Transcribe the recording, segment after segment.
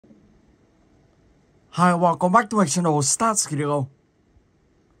Hi, welcome back to my channel. Start video.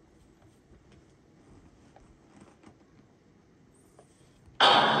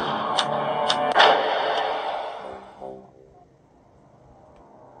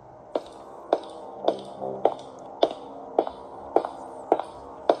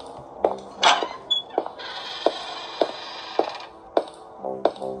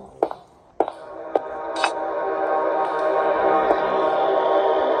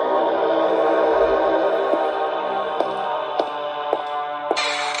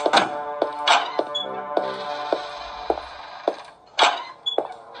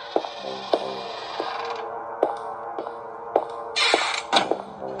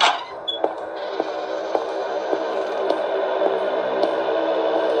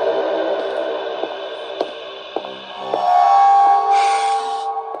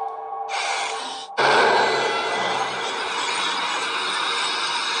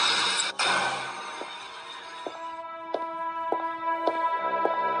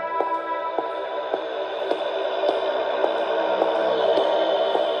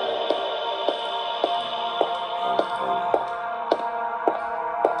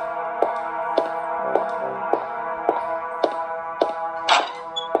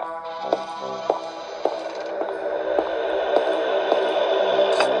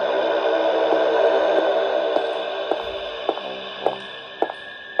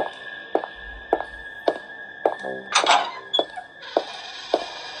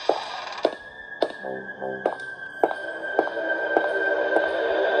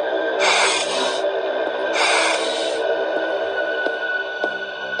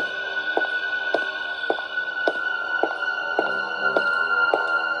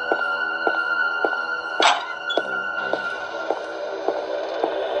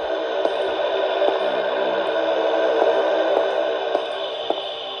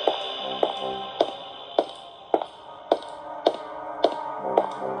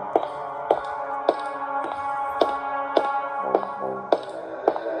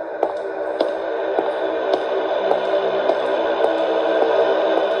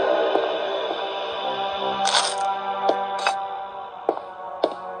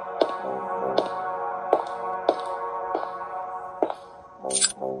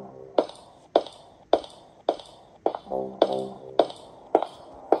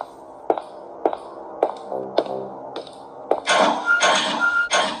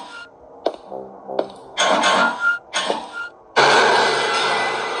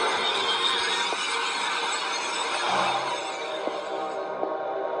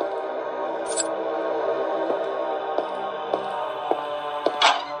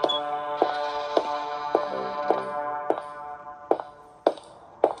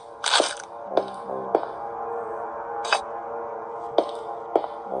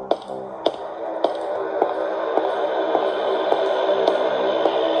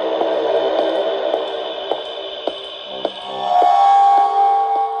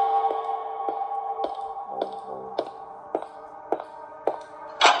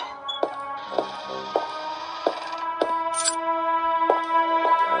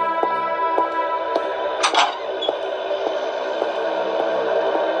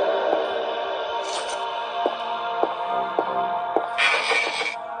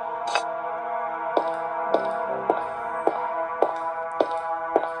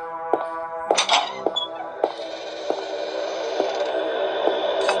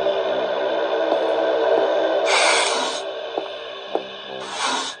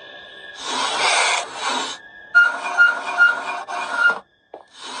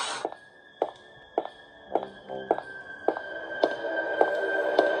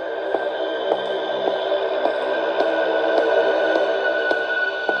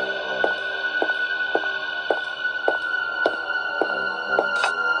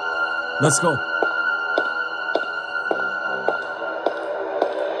 Let's go.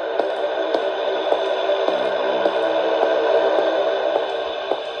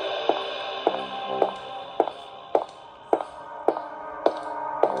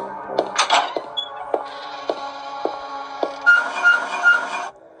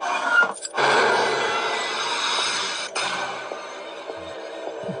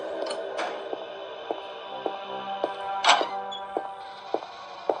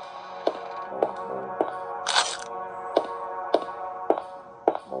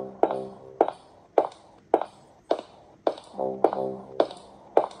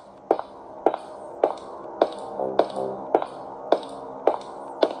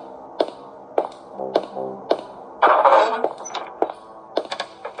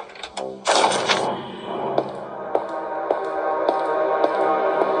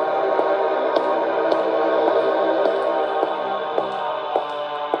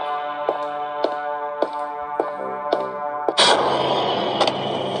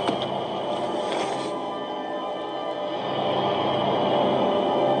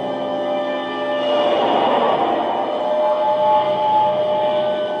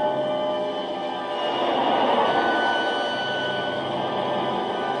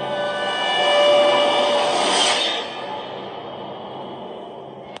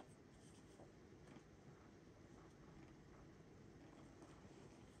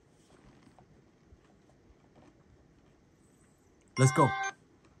 Let's go.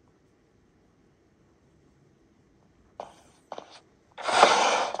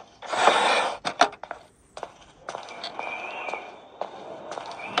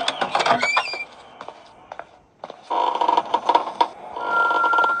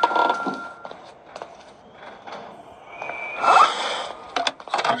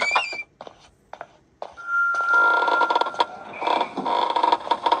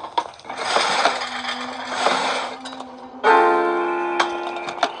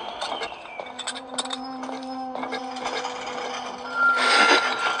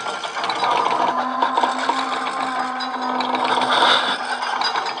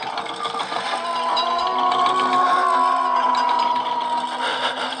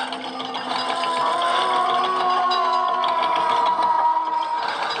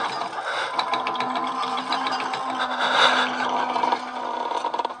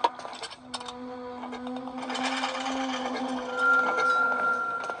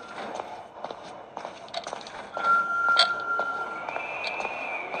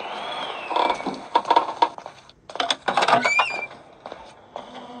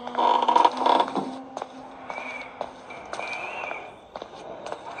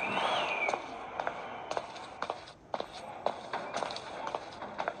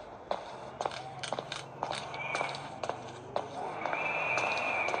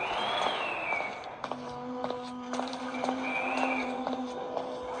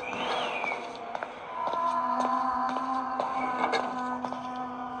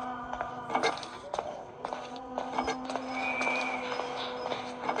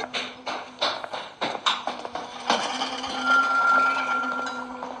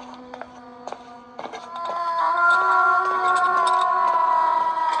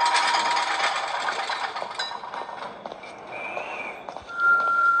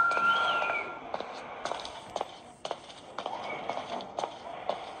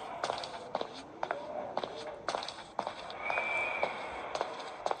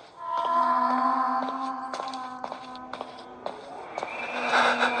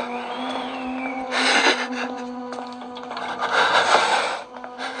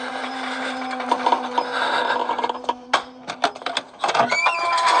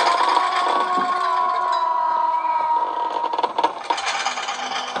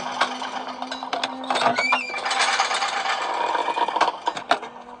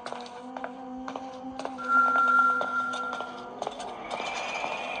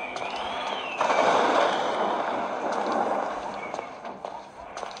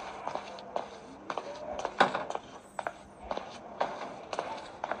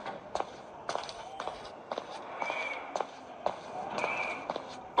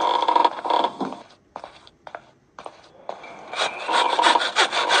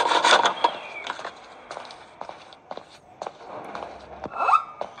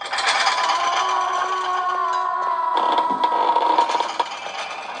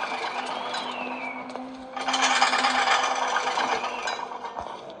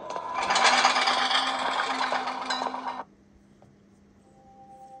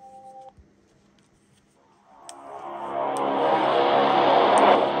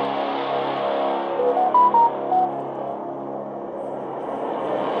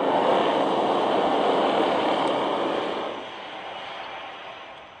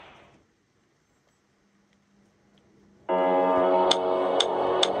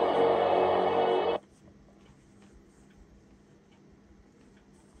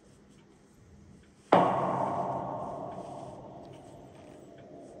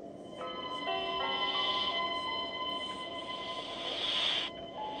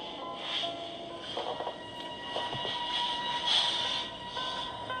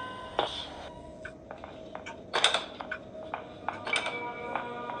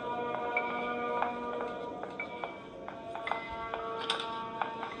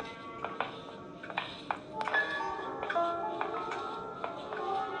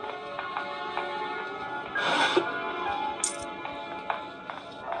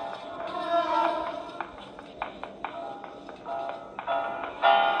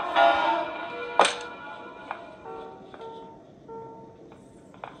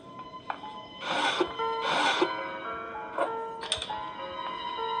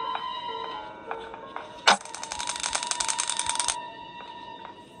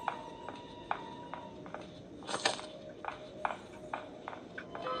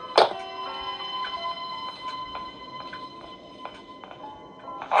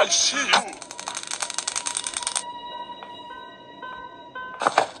 I see you.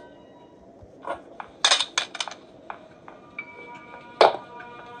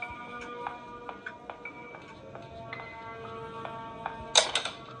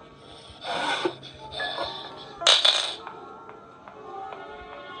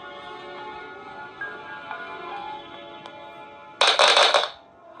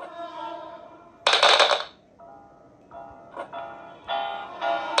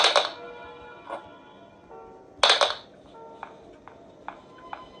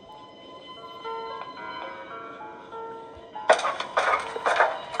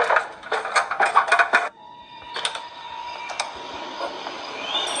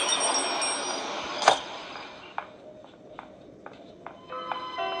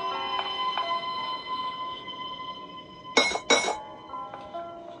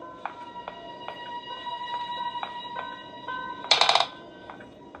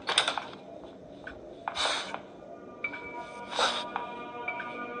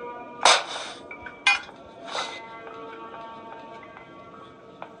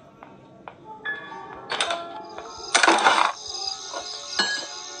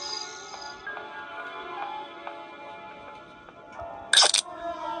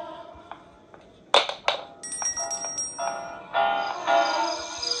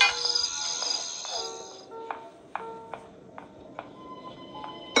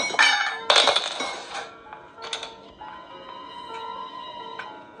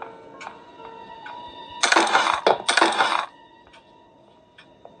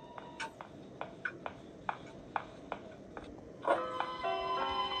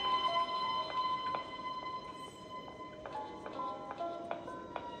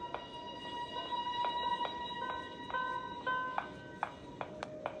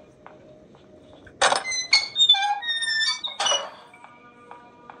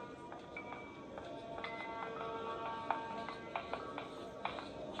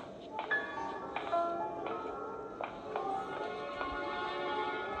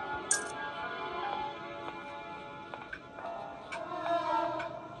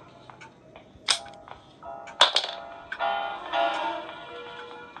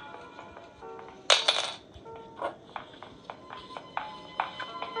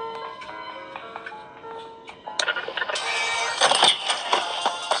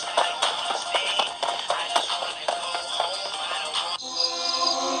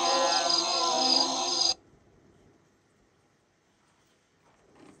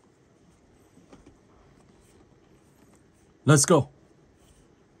 Let's go.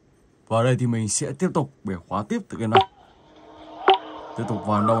 Và ở đây thì mình sẽ tiếp tục bẻ khóa tiếp từ cái này. Tiếp tục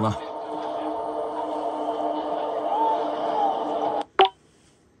vào đâu nào.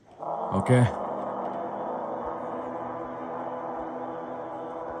 Ok.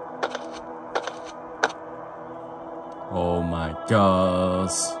 Oh my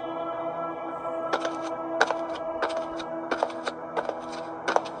gosh.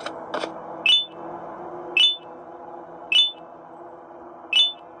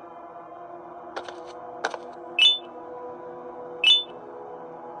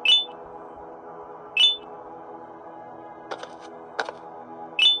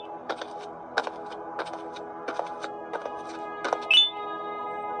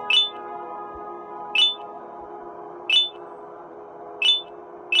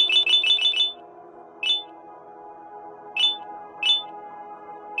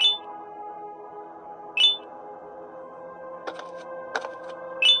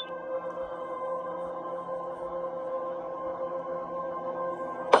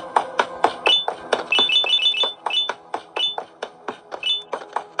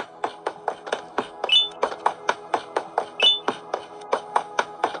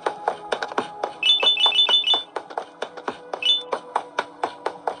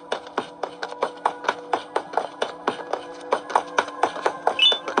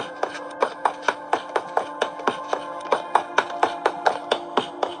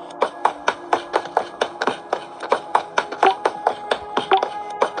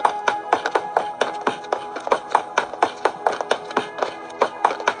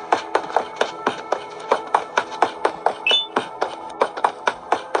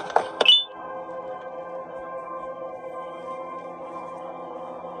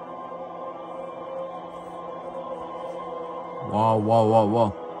 Wow.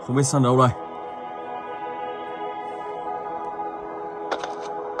 Không biết săn đâu đây.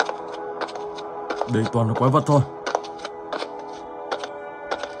 Đây toàn là quái vật thôi.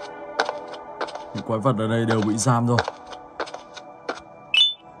 Những quái vật ở đây đều bị giam rồi.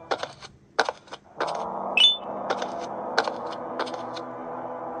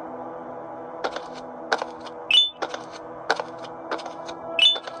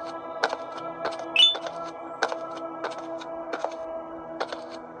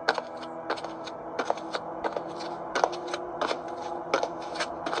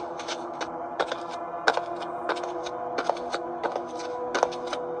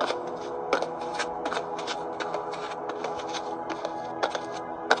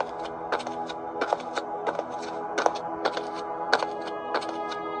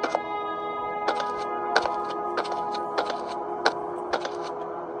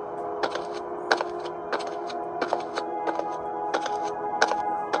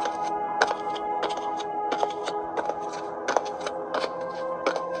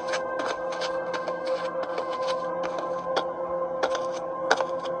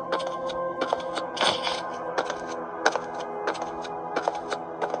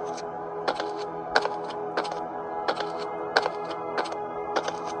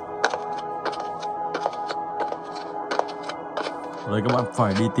 Ở đây các bạn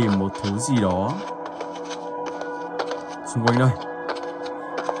phải đi tìm một thứ gì đó xung quanh đây.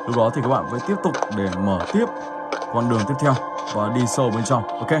 Lúc đó thì các bạn phải tiếp tục để mở tiếp con đường tiếp theo và đi sâu bên trong.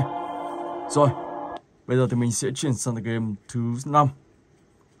 Ok. Rồi, bây giờ thì mình sẽ chuyển sang game thứ 5,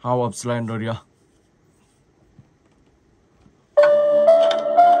 House of Slendrina.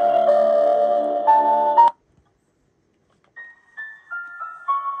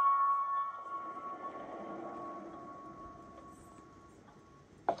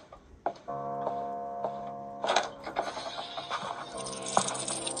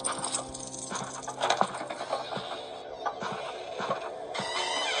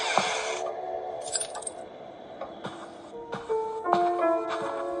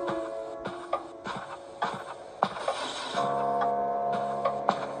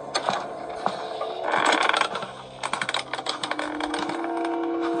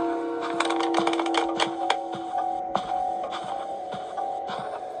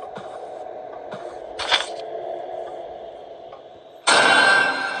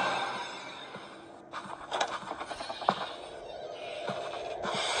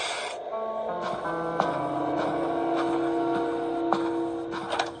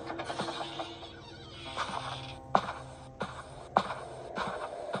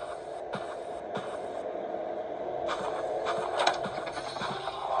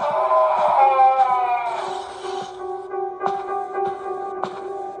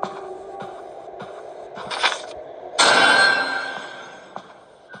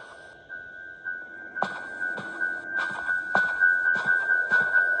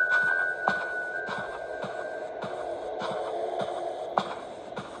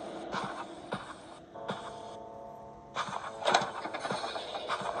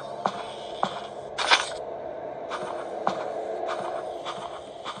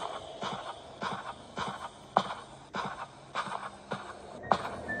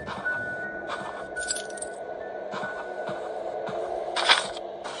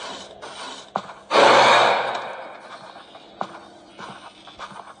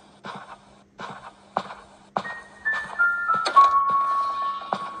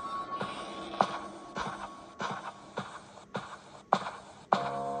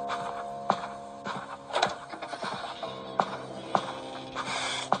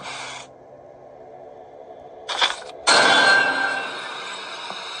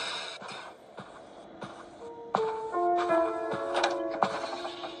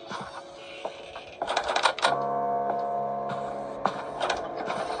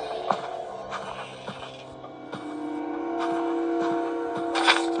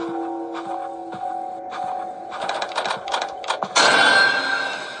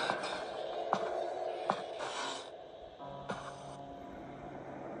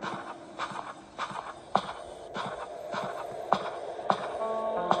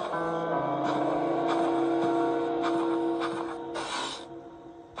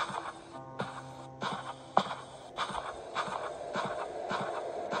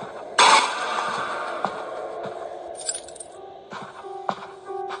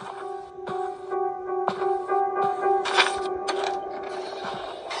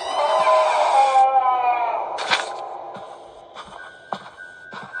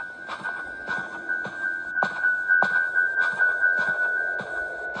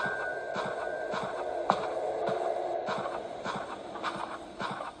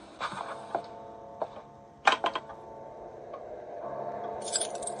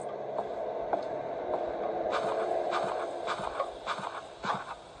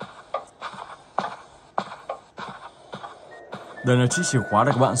 Đây là chiếc chìa khóa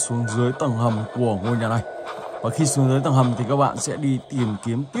để các bạn xuống dưới tầng hầm của ngôi nhà này. Và khi xuống dưới tầng hầm thì các bạn sẽ đi tìm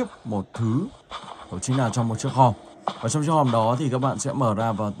kiếm tiếp một thứ, đó chính là trong một chiếc hòm. Và trong chiếc hòm đó thì các bạn sẽ mở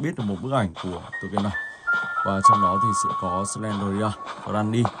ra và biết được một bức ảnh của tựa game này. Và trong đó thì sẽ có Slendrina,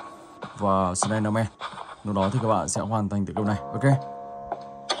 Baldi và Slenderman. Lúc đó thì các bạn sẽ hoàn thành tựa game này. Ok.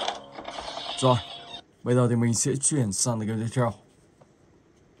 Rồi, bây giờ thì mình sẽ chuyển sang tựa game tiếp theo.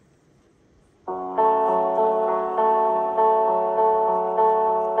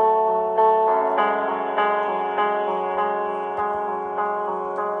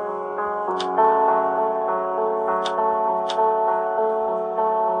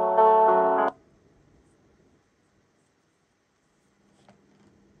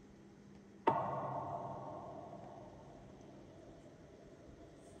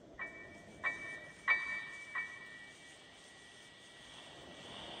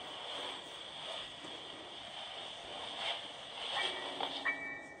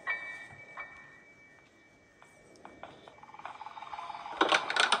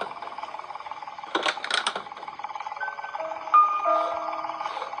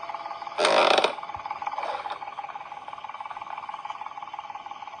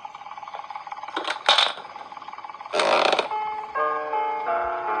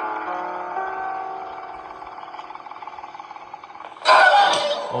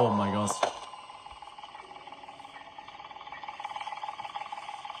 Oh my gosh.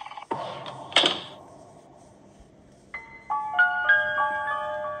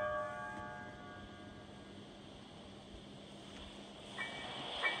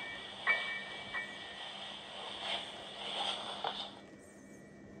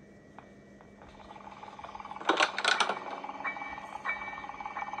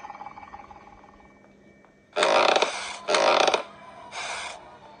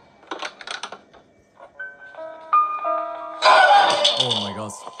 Oh my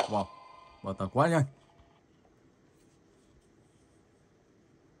gosh. Wow. Bảo tàng quá nhanh.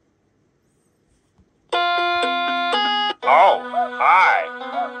 Oh, hi.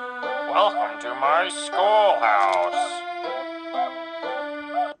 Welcome to my schoolhouse.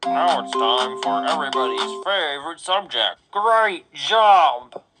 Now it's time for everybody's favorite subject. Great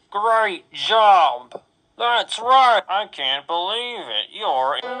job! Great job! That's right! I can't believe it.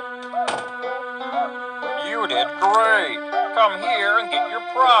 You did great! Come here and get your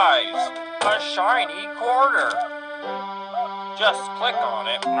prize. A shiny quarter. Just click on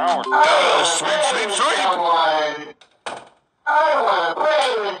it. Now it's Sweep, sweep, sweep! I wanna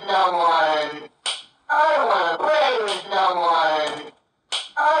play with someone. I wanna play with someone.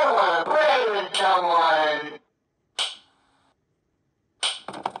 I wanna play with someone.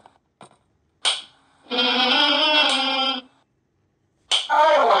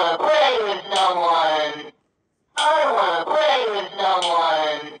 I wanna play with someone. I wanna play with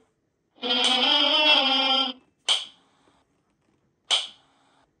someone.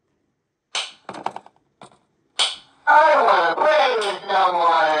 I wanna play with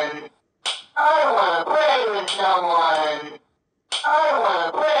someone. I wanna play with someone. I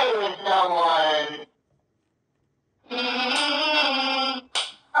wanna play with someone.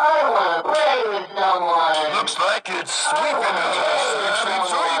 I wanna play with someone. Looks like it's sweeping us. Sweep, sweep,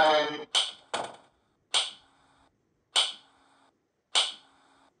 sweep!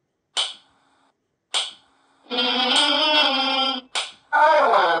 I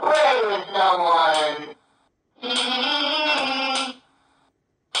wanna play with someone.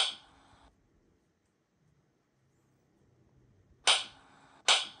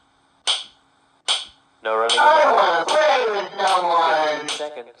 no running. I wanna play with someone.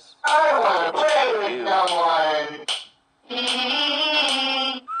 Seconds. I wanna play with someone.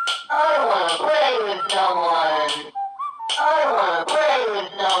 I wanna play with someone. I wanna play with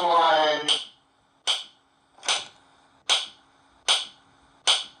someone.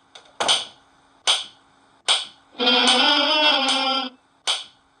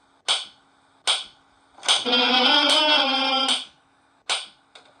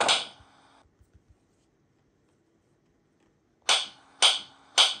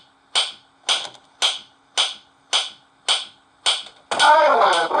 I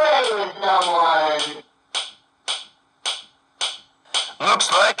wanna play with someone.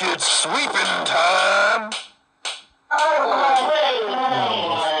 Looks like it's sweeping time! I wanna play with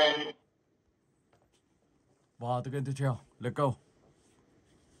someone. Và tựa game tiếp theo, let's go.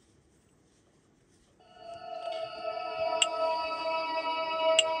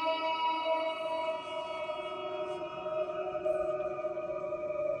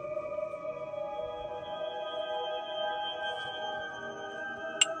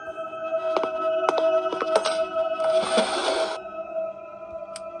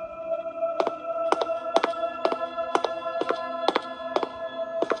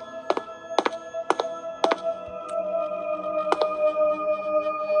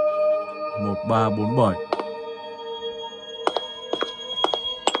 1347.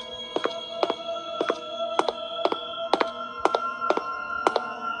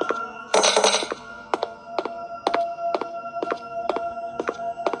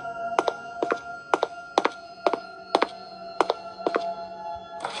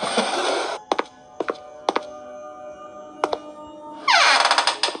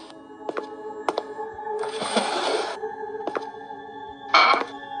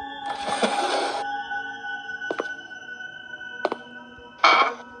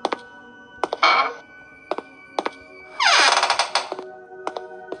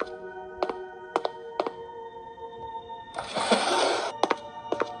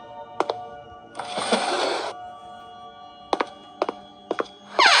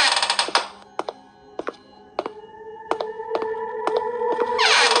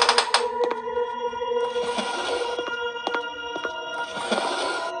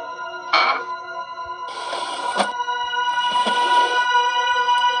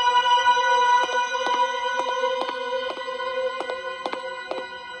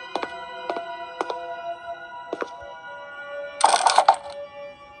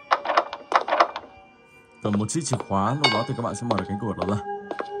 Cần một chiếc chìa khóa, lúc đó thì các bạn sẽ mở được cánh cửa đó ra.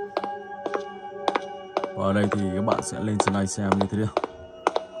 Và ở đây thì các bạn sẽ lên trên này xem như thế nào.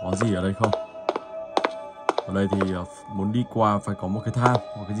 Có gì ở đây không? Ở đây thì muốn đi qua phải có một cái thang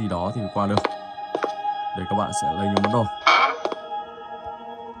hoặc cái gì đó thì qua được. Để các bạn sẽ lấy những món đồ.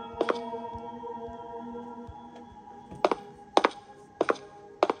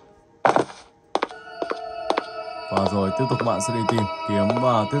 Và rồi tiếp tục các bạn sẽ đi tìm kiếm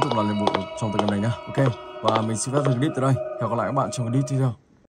và tiếp tục làm nhiệm vụ trong tựa game này nhá. Ok. Và mình xin phép dừng clip từ đây. Hẹn gặp lại các bạn trong clip tiếp theo.